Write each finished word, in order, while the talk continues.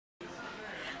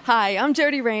Hi, I'm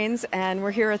Jody Raines, and we're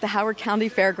here at the Howard County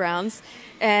Fairgrounds,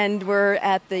 and we're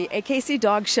at the AKC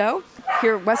Dog Show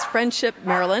here at West Friendship,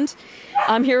 Maryland.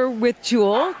 I'm here with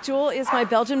Jewel. Jewel is my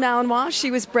Belgian Malinois. She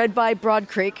was bred by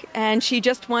Broadcreek, and she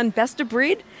just won Best of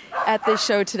Breed at this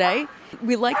show today.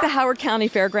 We like the Howard County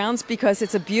Fairgrounds because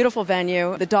it's a beautiful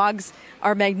venue. The dogs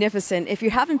are magnificent. If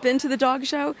you haven't been to the dog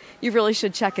show, you really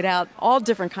should check it out. All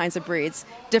different kinds of breeds,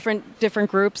 different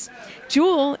groups.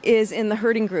 Jewel is in the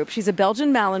herding group. She's a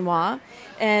Belgian Malinois,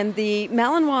 and the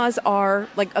Malinois are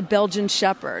like a Belgian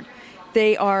Shepherd.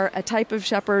 They are a type of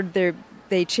shepherd. They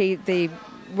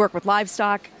work with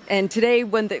livestock. And today,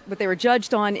 what they were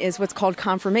judged on is what's called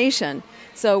conformation.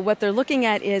 So what they're looking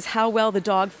at is how well the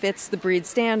dog fits the breed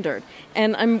standard.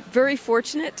 And I'm very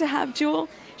fortunate to have Jewel.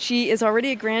 She is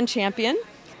already a Grand Champion.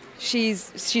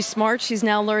 She's smart. She's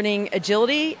now learning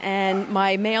agility, and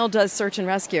my male does search and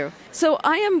rescue. So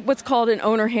I am what's called an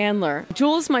owner handler.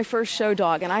 Jewel is my first show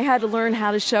dog, and I had to learn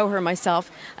how to show her myself.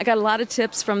 I got a lot of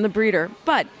tips from the breeder,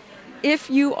 but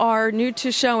if you are new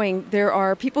to showing, there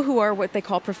are people who are what they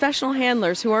call professional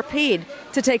handlers who are paid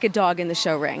to take a dog in the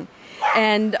show ring.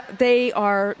 And they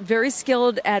are very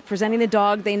skilled at presenting the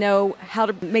dog. They know how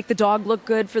to make the dog look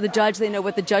good for the judge. They know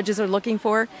what the judges are looking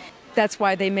for. That's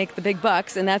why they make the big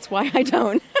bucks, and that's why I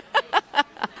don't.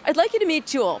 I'd like you to meet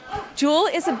Jewel. Jewel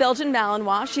is a Belgian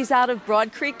Malinois. She's out of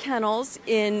Broadcreek Kennels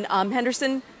in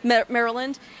Henderson,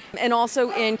 Maryland, and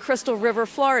also in Crystal River,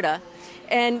 Florida.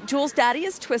 And Jewel's daddy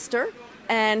is Twister,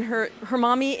 and her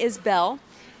mommy is Belle.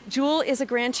 Jewel is a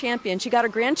Grand Champion. She got her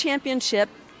Grand Championship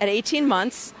at 18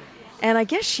 months, and I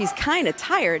guess she's kind of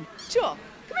tired. Jewel,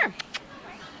 come here.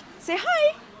 Say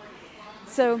hi.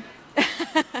 So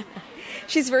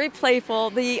she's very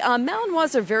playful. The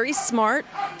Malinois are very smart.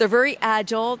 They're very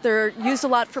agile. They're used a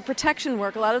lot for protection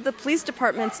work. A lot of the police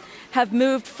departments have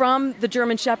moved from the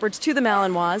German Shepherds to the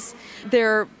Malinois.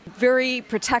 They're very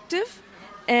protective,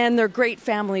 and they're great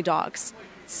family dogs.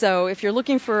 So if you're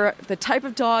looking for the type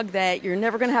of dog that you're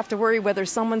never going to have to worry whether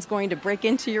someone's going to break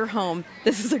into your home,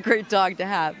 this is a great dog to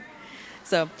have.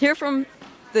 So here from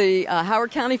the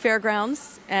Howard County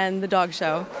Fairgrounds and the dog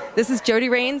show, this is Jody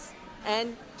Raines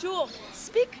and Jewel.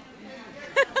 Speak.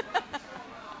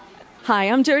 Hi,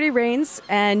 I'm Jody Raines,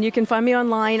 and you can find me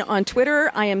online on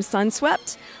Twitter. I am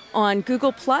Sunswept. On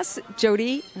Google+,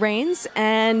 Jody Raines,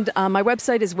 and my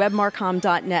website is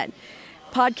webmarcom.net.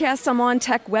 Podcast, I'm on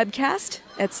Tech Webcast.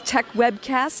 It's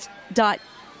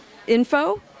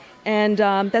techwebcast.info, and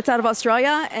that's out of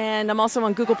Australia. And I'm also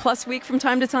on Google Plus Week from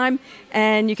time to time.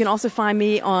 And you can also find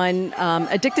me on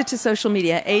Addicted to Social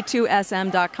Media,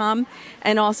 a2sm.com,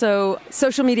 and also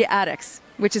Social Media Addicts,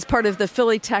 which is part of the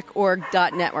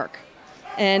PhillyTechOrg.network.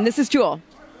 And this is Jewel.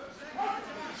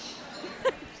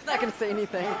 She's not going to say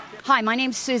anything. Hi, my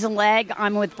name's Susan Legg.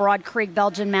 I'm with Broadcreek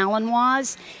Belgian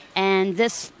Malinois, and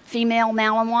this female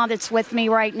Malinois that's with me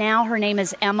right now, her name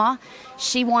is Emma.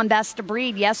 She won Best of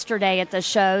Breed yesterday at the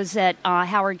shows at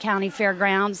Howard County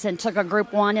Fairgrounds and took a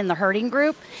Group 1 in the herding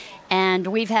group. And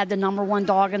we've had the #1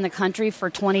 dog in the country for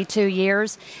 22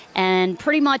 years. And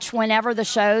pretty much whenever the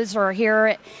shows are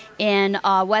here in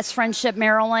West Friendship,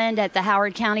 Maryland at the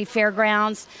Howard County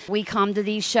Fairgrounds, we come to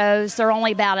these shows. They're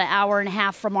only about an hour and a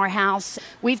half from our house.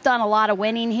 We've done a lot of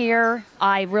winning here.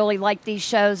 I really like these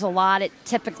shows a lot. It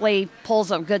typically pulls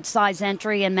a good size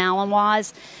entry in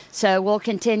Malinois. So we'll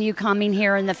continue coming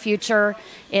here in the future.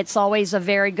 It's always a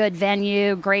very good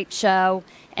venue, great show,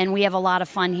 and we have a lot of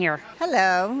fun here.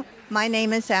 Hello. My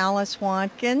name is Alice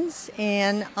Watkins,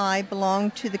 and I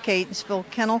belong to the Catonsville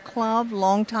Kennel Club,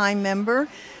 longtime member.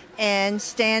 And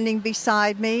standing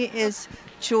beside me is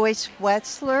Joyce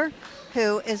Wetzler,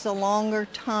 who is a longer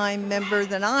time member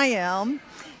than I am.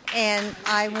 And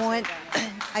I want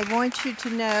you to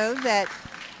know that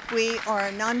we are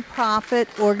a nonprofit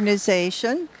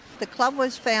organization. The club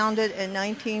was founded in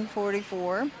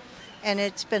 1944, and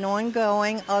it's been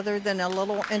ongoing other than a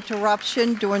little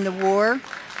interruption during the war.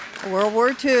 World War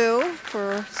II,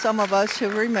 for some of us who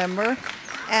remember,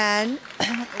 and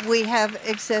we have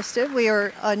existed. We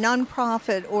are a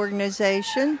nonprofit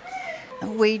organization.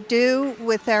 We do,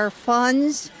 with our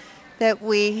funds that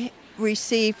we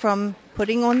receive from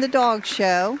putting on the dog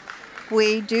show,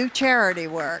 we do charity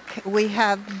work. We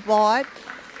have bought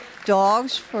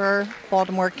dogs for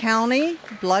Baltimore County,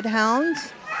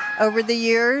 bloodhounds, over the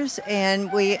years,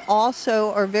 and we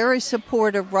also are very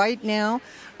supportive right now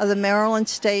of the Maryland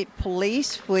State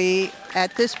Police. We,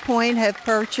 at this point, have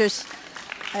purchased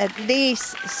at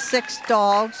least 6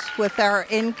 dogs with our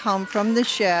income from the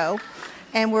show,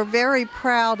 and we're very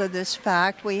proud of this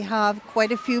fact. We have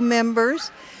quite a few members.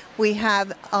 We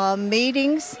have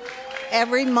meetings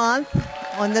every month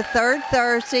on the third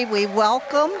Thursday. We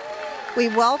welcome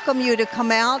you to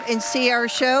come out and see our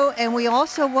show, and we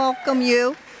also welcome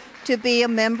you to be a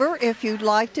member if you'd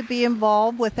like to be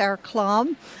involved with our club.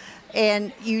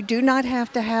 And you do not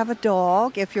have to have a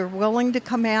dog. If you're willing to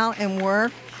come out and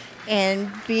work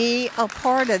and be a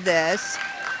part of this,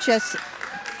 just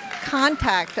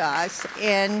contact us,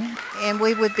 and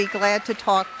we would be glad to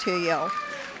talk to you.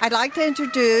 I'd like to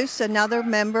introduce another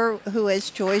member who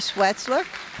is Joyce Wetzler.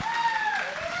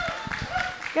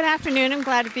 Good afternoon. I'm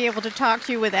glad to be able to talk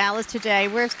to you with Alice today.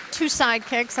 We're two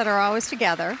sidekicks that are always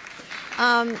together.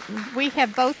 We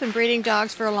have both been breeding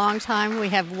dogs for a long time. We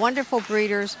have wonderful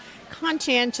breeders,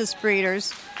 conscientious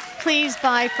breeders. Please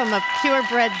buy from a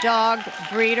purebred dog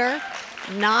breeder,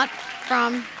 not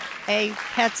from a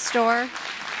pet store.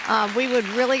 We would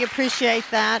really appreciate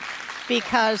that,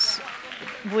 because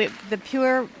the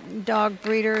pure dog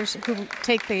breeders who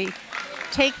take the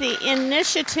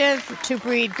initiative to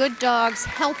breed good dogs,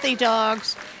 healthy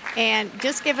dogs, and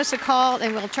just give us a call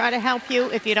and we'll try to help you.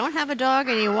 If you don't have a dog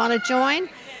and you want to join,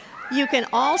 you can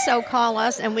also call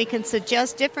us and we can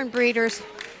suggest different breeders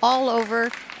all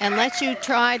over and let you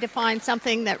try to find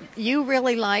something that you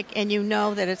really like and you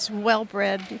know that it's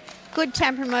well-bred, good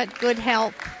temperament, good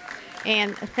health.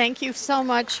 And thank you so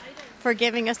much for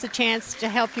giving us a chance to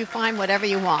help you find whatever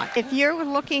you want. If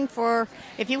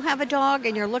you have a dog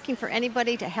and you're looking for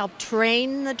anybody to help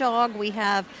train the dog, we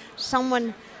have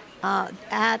someone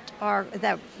that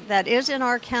is in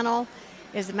our kennel.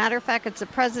 As a matter of fact, it's the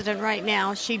president right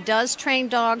now. She does train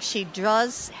dogs. She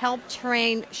does help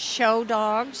train show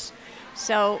dogs.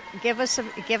 So give us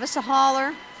a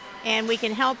holler, and we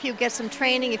can help you get some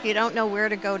training if you don't know where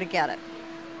to go to get it.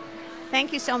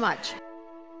 Thank you so much.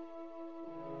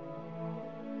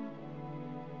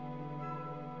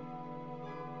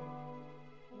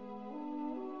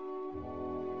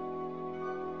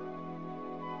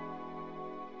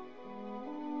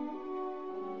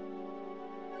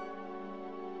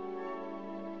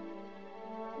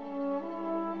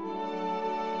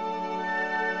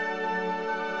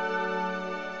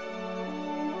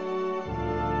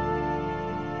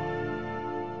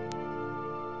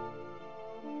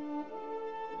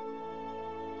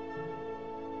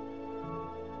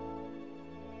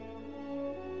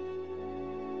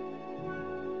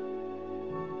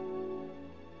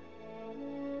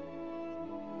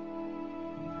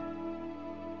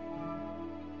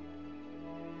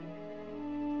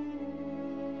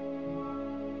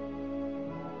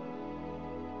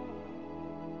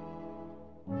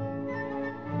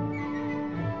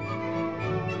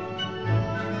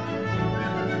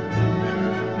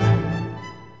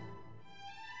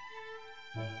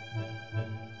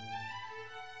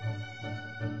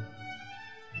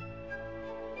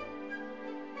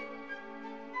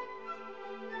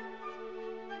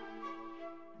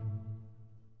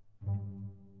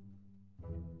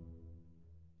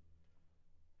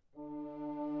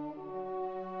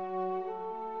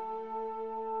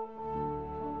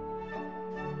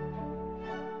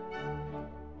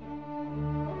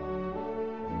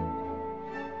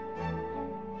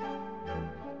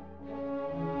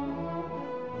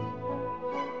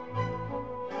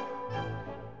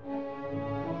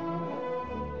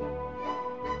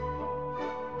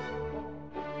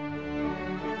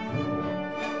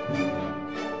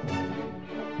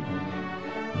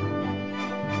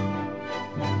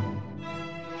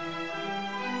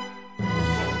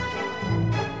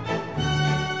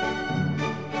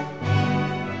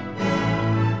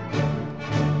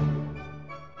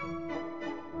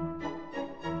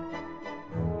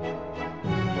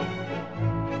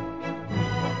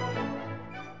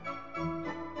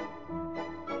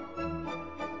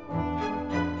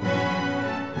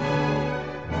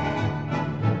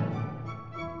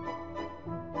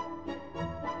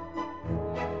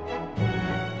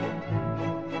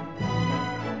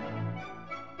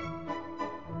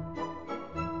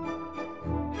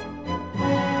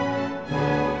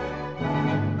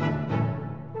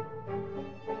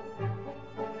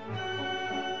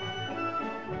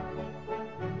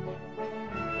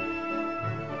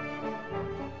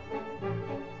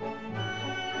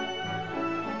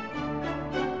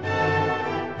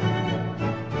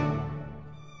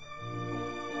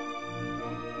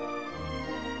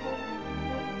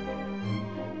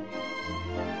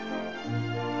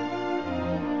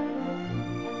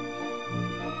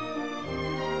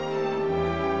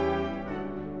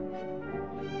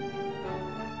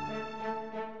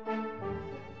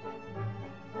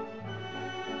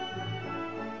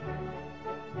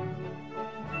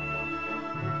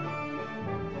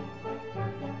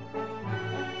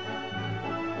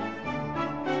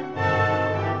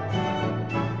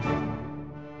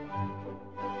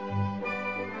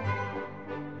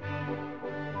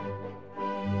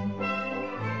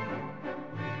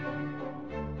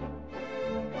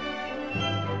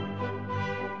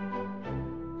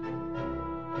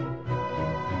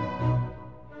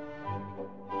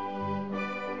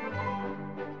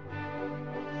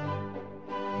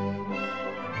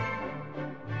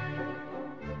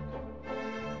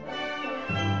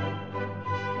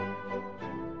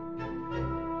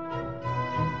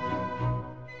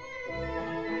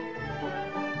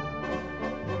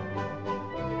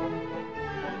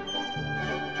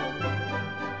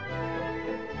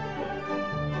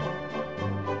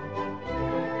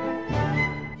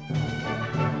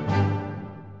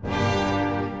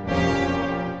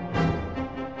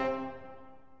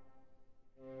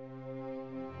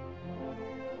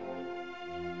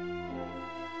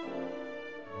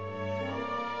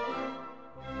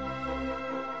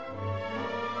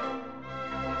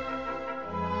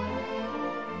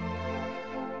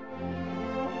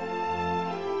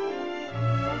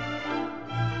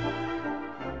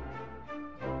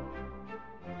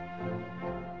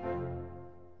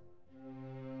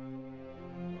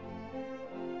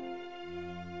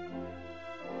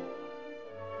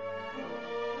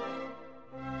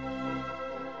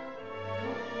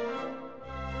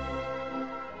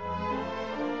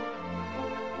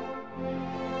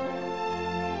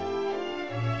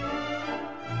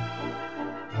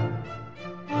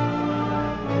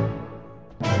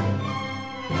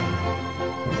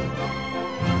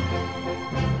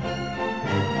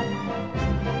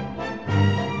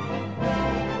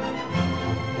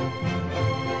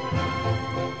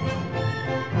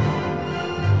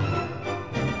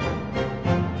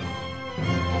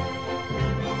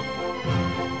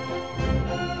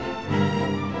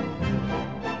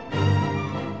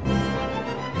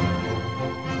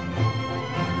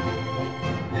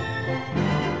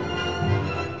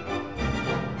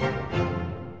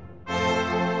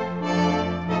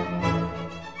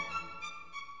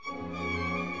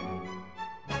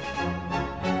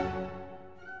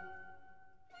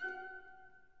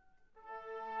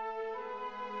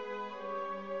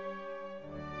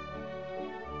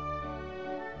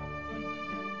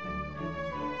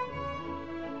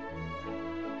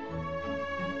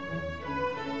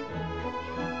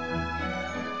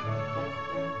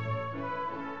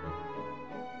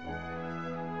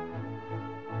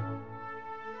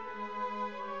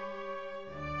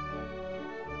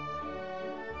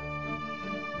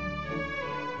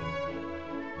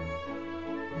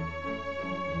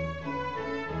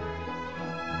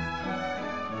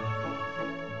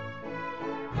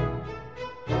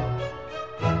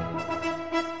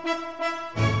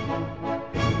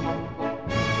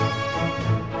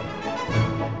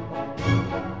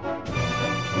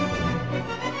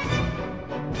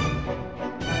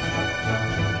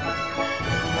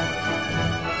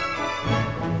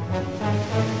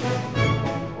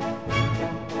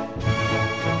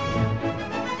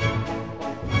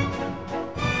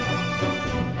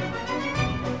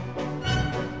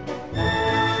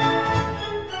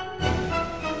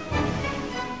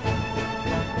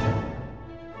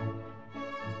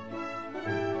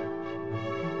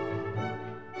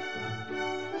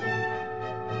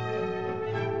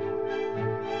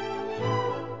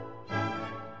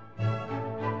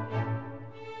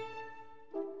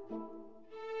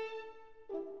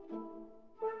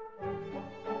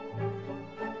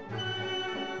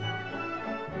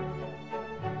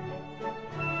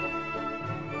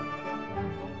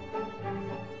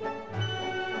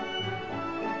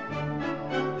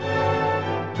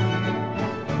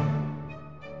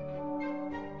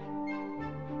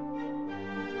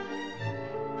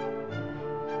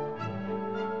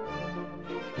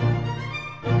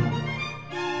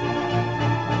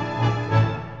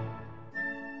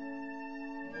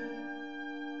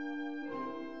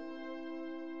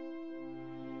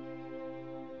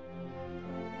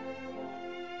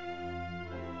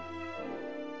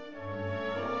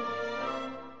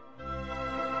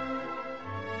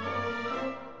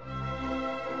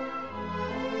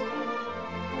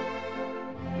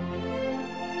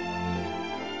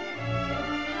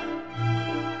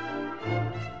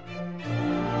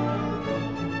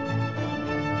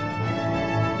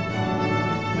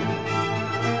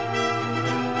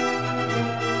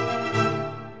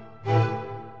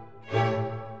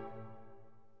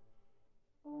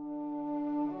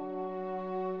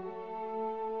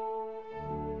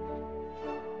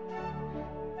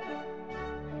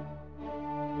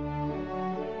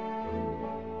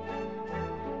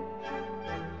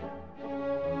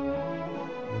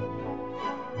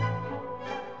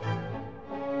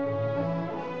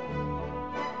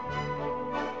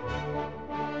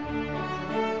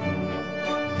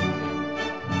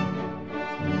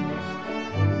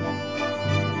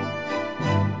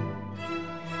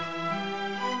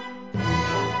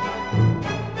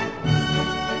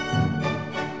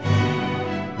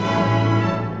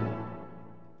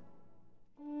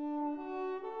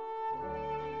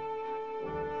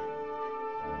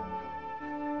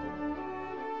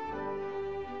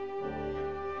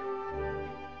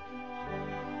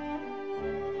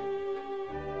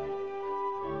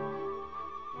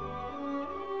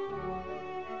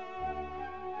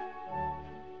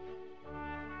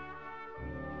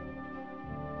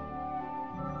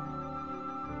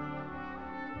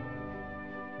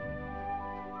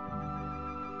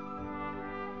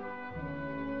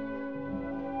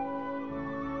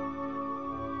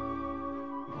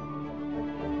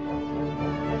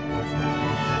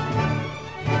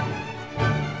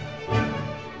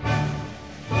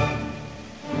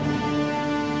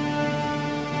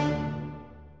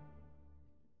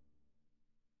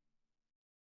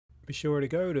 Be sure to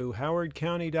go to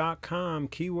howardcounty.com,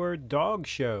 keyword dog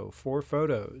show for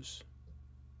photos.